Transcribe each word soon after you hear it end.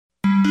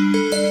Hey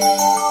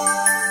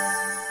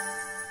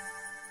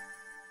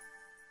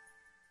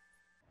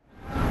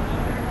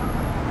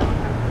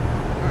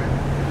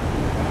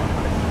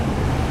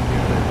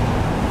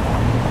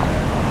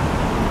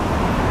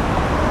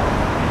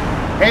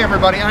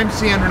everybody, I'm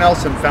C. Andrew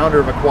Nelson, founder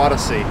of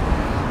Aquatasy.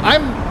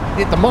 I'm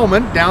at the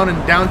moment down in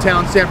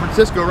downtown San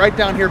Francisco, right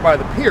down here by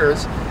the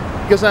piers,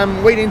 because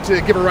I'm waiting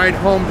to give a ride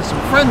home to some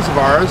friends of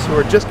ours who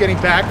are just getting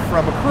back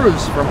from a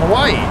cruise from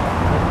Hawaii.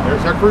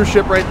 There's our cruise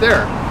ship right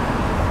there.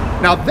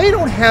 Now, they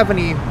don't have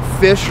any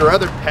fish or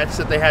other pets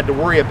that they had to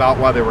worry about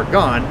while they were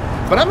gone,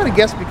 but I'm going to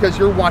guess because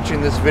you're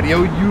watching this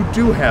video, you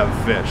do have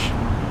fish.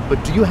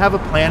 But do you have a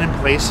plan in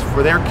place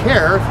for their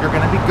care if you're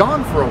going to be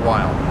gone for a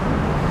while?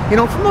 You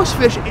know, for most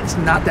fish, it's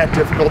not that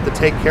difficult to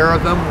take care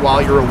of them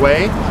while you're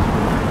away,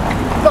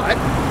 but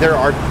there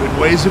are good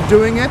ways of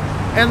doing it,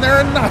 and there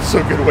are not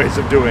so good ways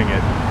of doing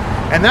it.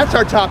 And that's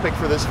our topic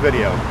for this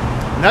video.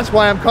 And that's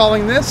why I'm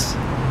calling this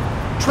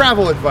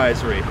Travel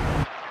Advisory.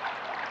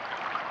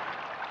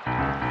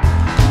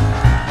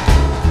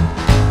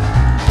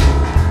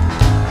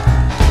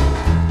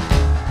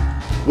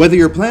 Whether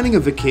you're planning a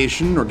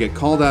vacation or get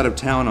called out of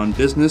town on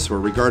business or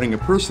regarding a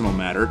personal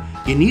matter,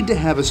 you need to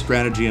have a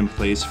strategy in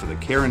place for the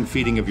care and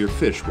feeding of your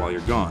fish while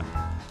you're gone.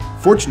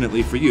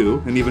 Fortunately for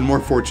you, and even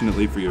more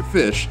fortunately for your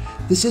fish,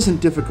 this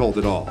isn't difficult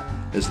at all,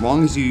 as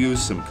long as you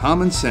use some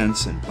common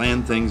sense and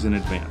plan things in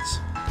advance.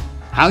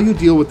 How you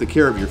deal with the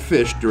care of your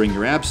fish during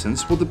your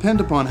absence will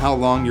depend upon how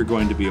long you're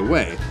going to be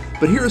away,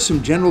 but here are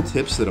some general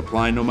tips that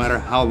apply no matter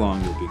how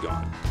long you'll be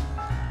gone.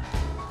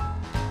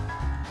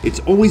 It's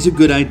always a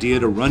good idea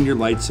to run your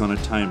lights on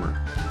a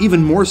timer,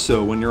 even more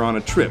so when you're on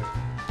a trip.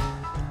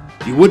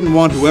 You wouldn't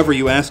want whoever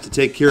you ask to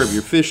take care of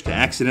your fish to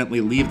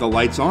accidentally leave the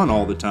lights on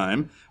all the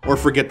time, or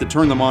forget to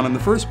turn them on in the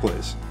first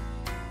place.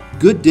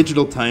 Good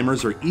digital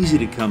timers are easy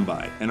to come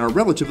by and are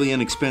relatively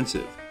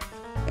inexpensive.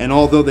 And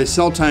although they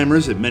sell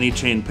timers at many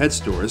chain pet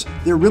stores,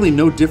 they're really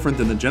no different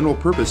than the general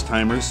purpose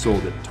timers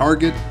sold at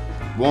Target,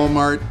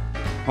 Walmart,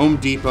 Home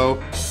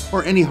Depot,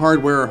 or any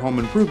hardware or home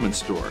improvement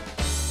store.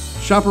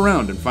 Shop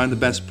around and find the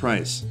best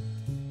price.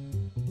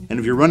 And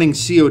if you're running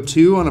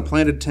CO2 on a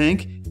planted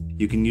tank,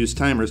 you can use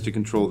timers to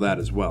control that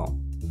as well.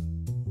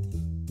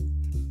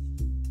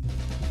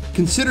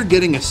 Consider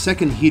getting a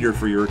second heater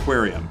for your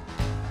aquarium.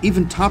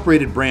 Even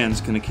top-rated brands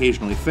can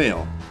occasionally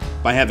fail.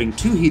 By having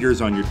two heaters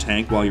on your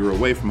tank while you're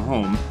away from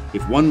home,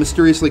 if one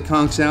mysteriously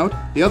conks out,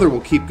 the other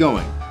will keep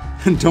going.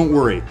 And don't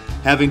worry,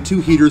 having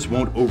two heaters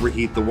won't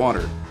overheat the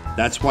water.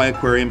 That's why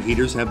aquarium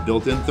heaters have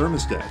built-in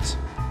thermostats.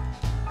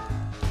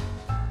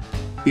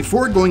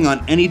 Before going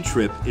on any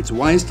trip, it's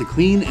wise to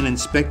clean and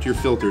inspect your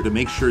filter to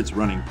make sure it's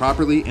running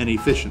properly and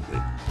efficiently.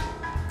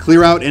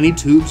 Clear out any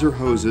tubes or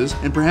hoses,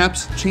 and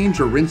perhaps change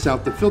or rinse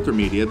out the filter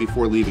media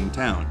before leaving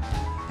town.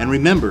 And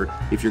remember,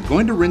 if you're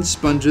going to rinse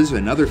sponges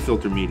and other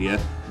filter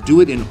media,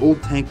 do it in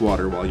old tank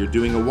water while you're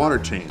doing a water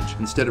change,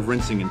 instead of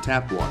rinsing in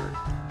tap water.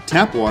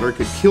 Tap water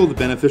could kill the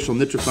beneficial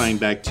nitrifying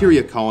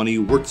bacteria colony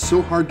you worked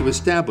so hard to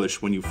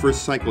establish when you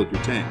first cycled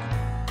your tank.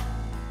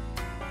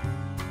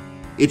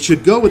 It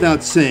should go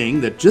without saying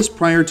that just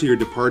prior to your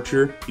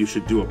departure, you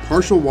should do a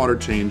partial water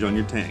change on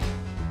your tank.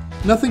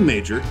 Nothing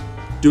major.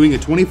 Doing a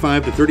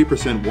 25 to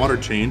 30% water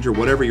change or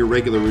whatever your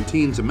regular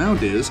routine's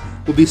amount is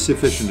will be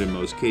sufficient in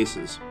most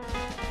cases.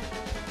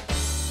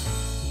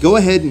 Go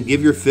ahead and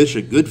give your fish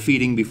a good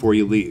feeding before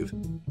you leave.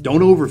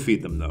 Don't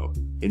overfeed them though.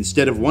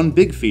 Instead of one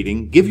big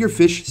feeding, give your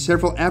fish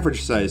several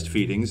average-sized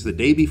feedings the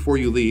day before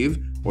you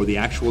leave or the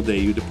actual day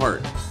you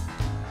depart.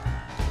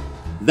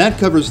 That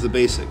covers the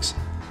basics.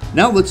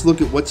 Now let's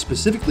look at what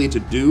specifically to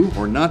do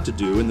or not to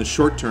do in the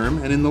short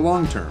term and in the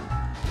long term.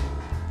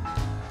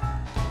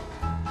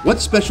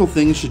 What special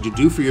things should you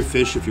do for your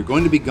fish if you're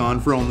going to be gone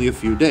for only a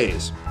few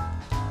days?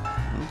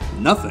 Well,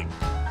 nothing.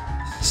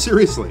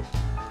 Seriously.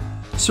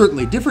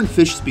 Certainly, different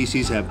fish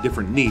species have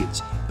different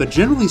needs, but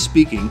generally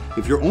speaking,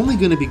 if you're only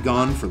going to be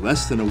gone for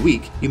less than a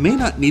week, you may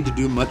not need to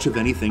do much of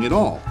anything at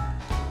all.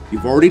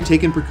 You've already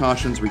taken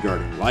precautions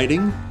regarding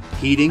lighting,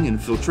 heating, and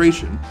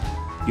filtration.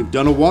 You've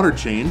done a water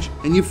change,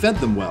 and you've fed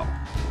them well.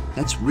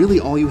 That's really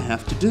all you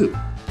have to do.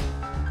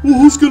 Well,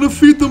 who's going to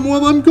feed them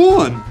while I'm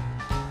gone?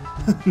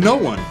 No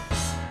one.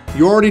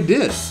 You already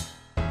did.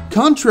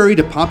 Contrary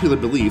to popular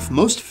belief,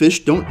 most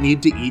fish don't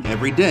need to eat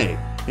every day.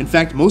 In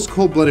fact, most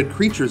cold-blooded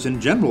creatures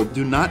in general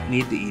do not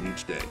need to eat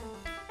each day.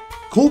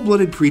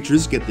 Cold-blooded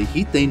creatures get the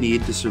heat they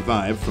need to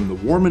survive from the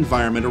warm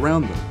environment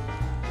around them.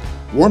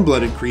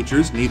 Warm-blooded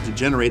creatures need to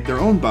generate their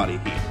own body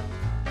heat.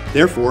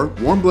 Therefore,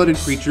 warm-blooded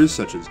creatures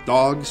such as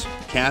dogs,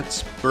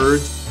 cats,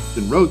 birds,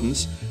 and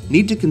rodents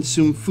need to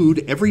consume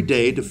food every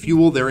day to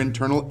fuel their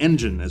internal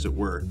engine, as it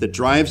were, that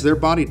drives their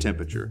body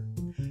temperature.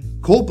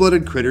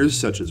 Cold-blooded critters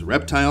such as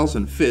reptiles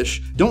and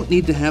fish don't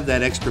need to have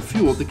that extra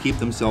fuel to keep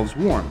themselves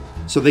warm,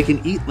 so they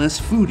can eat less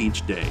food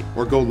each day,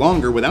 or go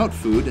longer without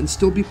food and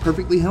still be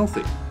perfectly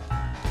healthy.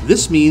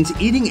 This means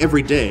eating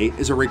every day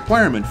is a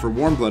requirement for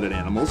warm-blooded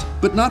animals,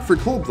 but not for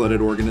cold-blooded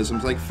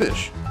organisms like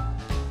fish.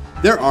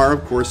 There are,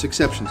 of course,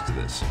 exceptions to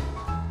this.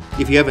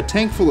 If you have a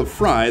tank full of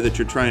fry that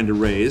you're trying to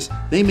raise,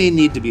 they may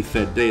need to be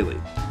fed daily.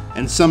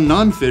 And some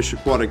non-fish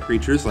aquatic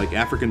creatures like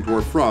African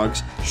dwarf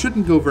frogs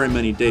shouldn't go very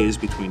many days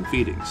between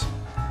feedings.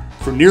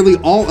 For nearly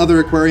all other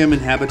aquarium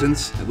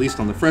inhabitants, at least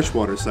on the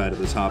freshwater side of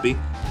this hobby,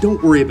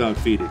 don't worry about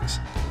feedings.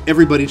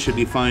 Everybody should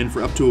be fine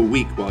for up to a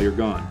week while you're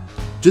gone.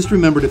 Just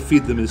remember to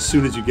feed them as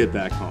soon as you get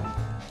back home.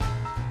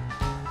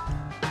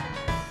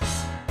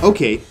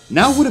 Okay,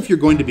 now what if you're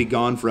going to be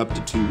gone for up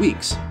to 2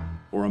 weeks?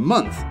 Or a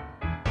month?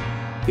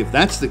 If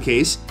that's the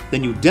case,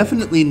 then you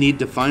definitely need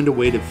to find a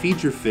way to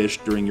feed your fish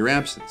during your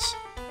absence.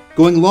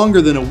 Going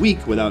longer than a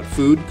week without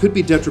food could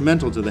be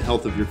detrimental to the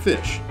health of your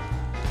fish.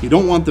 You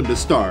don't want them to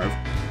starve,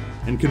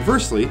 and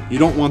conversely, you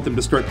don't want them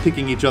to start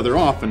picking each other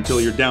off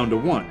until you're down to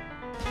one.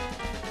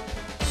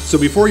 So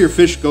before your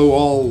fish go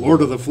all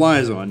Lord of the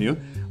Flies on you,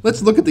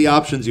 let's look at the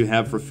options you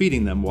have for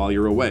feeding them while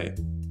you're away.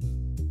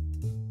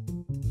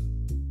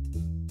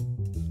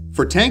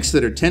 For tanks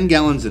that are 10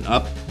 gallons and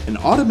up, an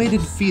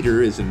automated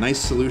feeder is a nice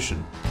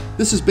solution.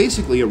 This is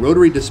basically a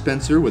rotary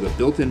dispenser with a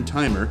built-in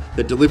timer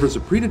that delivers a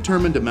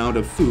predetermined amount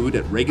of food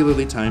at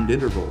regularly timed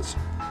intervals.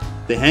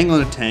 They hang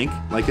on a tank,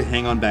 like a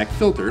hang-on-back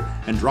filter,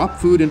 and drop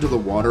food into the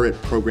water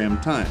at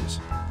programmed times.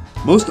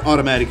 Most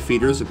automatic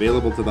feeders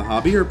available to the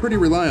hobby are pretty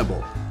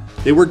reliable.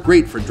 They work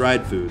great for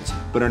dried foods,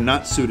 but are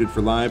not suited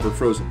for live or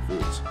frozen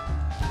foods.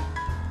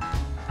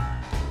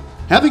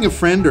 Having a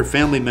friend or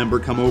family member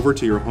come over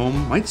to your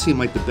home might seem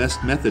like the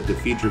best method to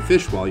feed your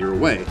fish while you're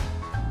away,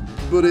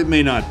 but it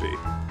may not be.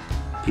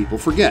 People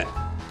forget.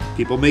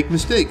 People make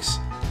mistakes.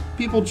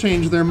 People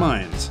change their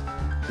minds.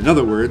 In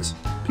other words,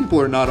 people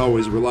are not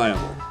always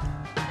reliable.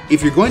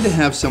 If you're going to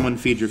have someone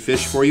feed your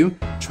fish for you,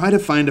 try to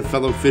find a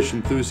fellow fish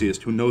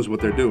enthusiast who knows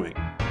what they're doing.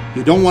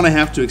 You don't want to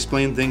have to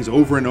explain things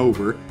over and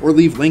over or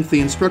leave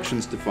lengthy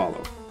instructions to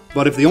follow.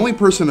 But if the only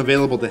person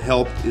available to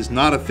help is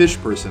not a fish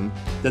person,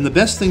 then the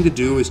best thing to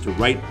do is to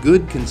write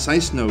good,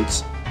 concise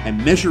notes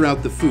and measure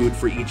out the food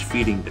for each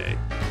feeding day.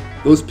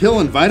 Those pill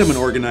and vitamin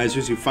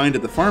organizers you find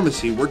at the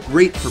pharmacy work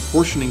great for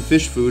portioning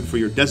fish food for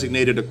your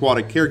designated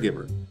aquatic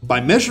caregiver. By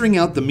measuring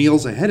out the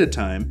meals ahead of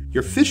time,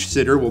 your fish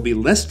sitter will be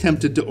less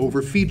tempted to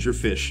overfeed your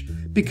fish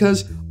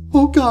because,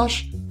 oh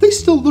gosh, they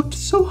still looked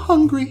so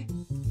hungry.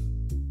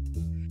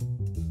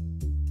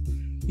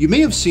 You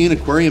may have seen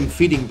aquarium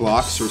feeding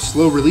blocks or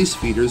slow-release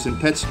feeders in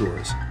pet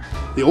stores.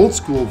 The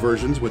old-school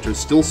versions, which are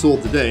still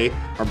sold today,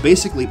 are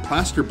basically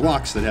plaster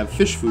blocks that have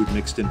fish food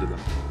mixed into them.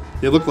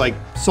 They look like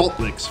salt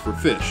licks for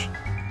fish.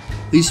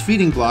 These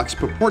feeding blocks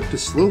purport to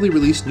slowly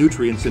release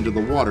nutrients into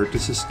the water to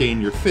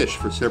sustain your fish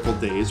for several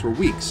days or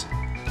weeks.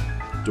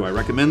 Do I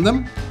recommend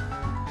them?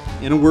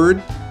 In a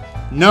word,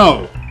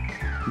 no.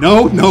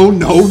 No, no,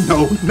 no,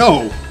 no,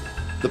 no!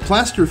 The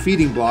plaster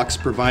feeding blocks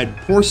provide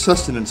poor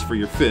sustenance for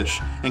your fish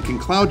and can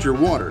cloud your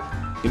water.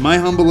 In my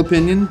humble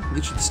opinion,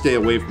 you should stay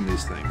away from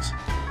these things.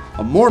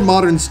 A more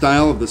modern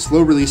style of the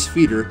slow-release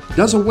feeder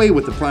does away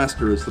with the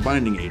plaster as the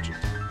binding agent.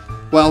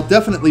 While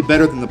definitely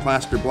better than the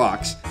plaster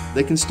blocks,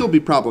 they can still be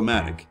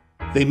problematic.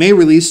 They may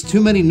release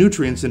too many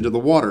nutrients into the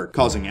water,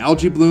 causing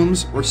algae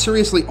blooms or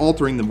seriously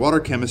altering the water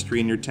chemistry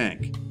in your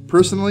tank.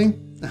 Personally,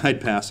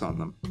 I'd pass on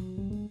them.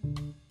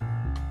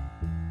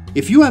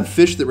 If you have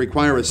fish that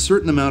require a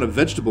certain amount of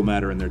vegetable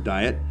matter in their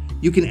diet,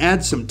 you can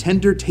add some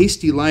tender,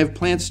 tasty live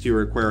plants to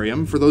your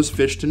aquarium for those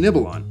fish to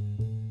nibble on.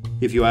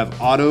 If you have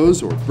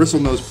ottos or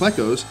bristlenose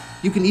plecos,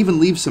 you can even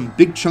leave some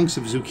big chunks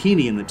of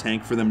zucchini in the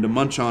tank for them to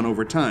munch on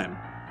over time.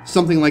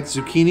 Something like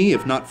zucchini,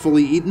 if not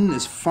fully eaten,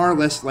 is far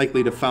less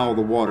likely to foul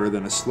the water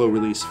than a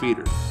slow-release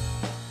feeder.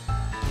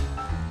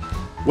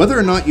 Whether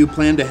or not you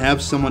plan to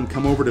have someone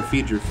come over to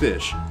feed your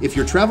fish, if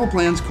your travel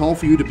plans call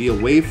for you to be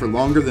away for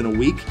longer than a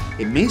week,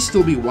 it may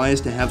still be wise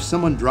to have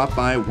someone drop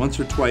by once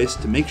or twice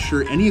to make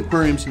sure any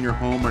aquariums in your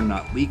home are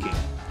not leaking.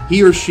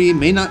 He or she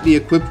may not be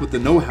equipped with the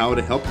know-how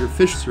to help your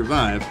fish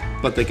survive,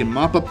 but they can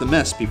mop up the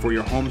mess before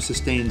your home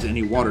sustains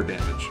any water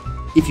damage.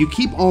 If you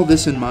keep all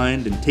this in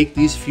mind and take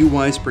these few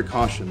wise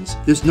precautions,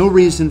 there's no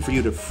reason for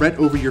you to fret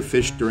over your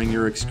fish during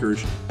your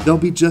excursion. They'll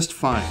be just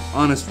fine,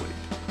 honestly.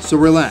 So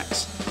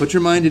relax, put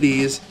your mind at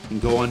ease,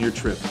 and go on your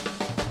trip.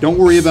 Don't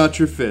worry about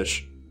your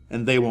fish,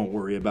 and they won't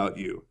worry about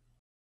you.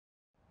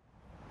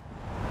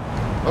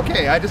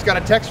 Okay, I just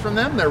got a text from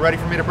them. They're ready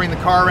for me to bring the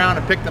car around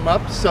and pick them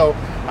up, so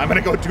I'm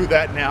gonna go do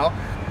that now.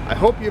 I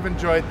hope you've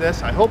enjoyed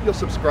this. I hope you'll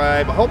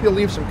subscribe. I hope you'll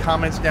leave some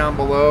comments down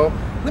below.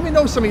 Let me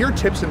know some of your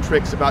tips and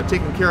tricks about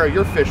taking care of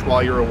your fish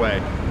while you're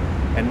away.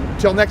 And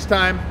until next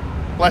time,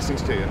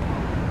 blessings to you.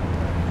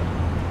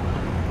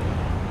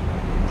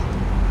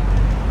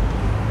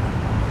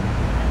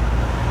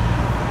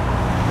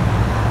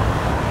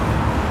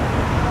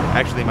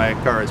 Actually, my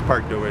car is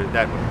parked over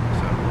that way,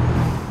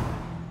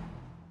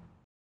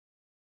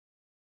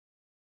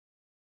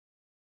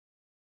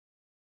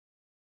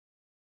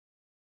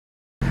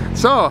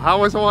 So, how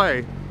was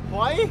Hawaii?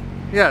 Hawaii?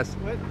 Yes.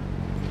 What?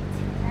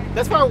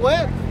 That's where I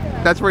went.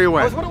 That's where you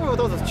went? I was wondering what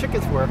those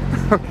chickens were.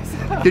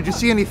 Did you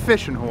see any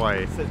fish in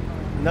Hawaii?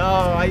 No,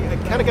 I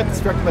kind of got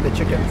distracted by the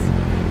chickens.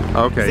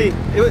 Okay. See,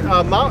 it was,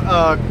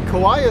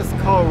 Kauai is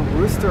called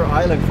Rooster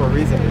Island for a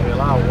reason. They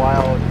allow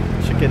wild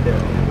chicken there.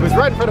 It was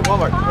right in front of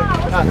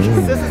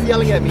Walmart. Sis is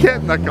yelling at me.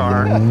 Get in the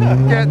car.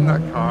 Get in the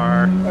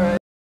car. All right.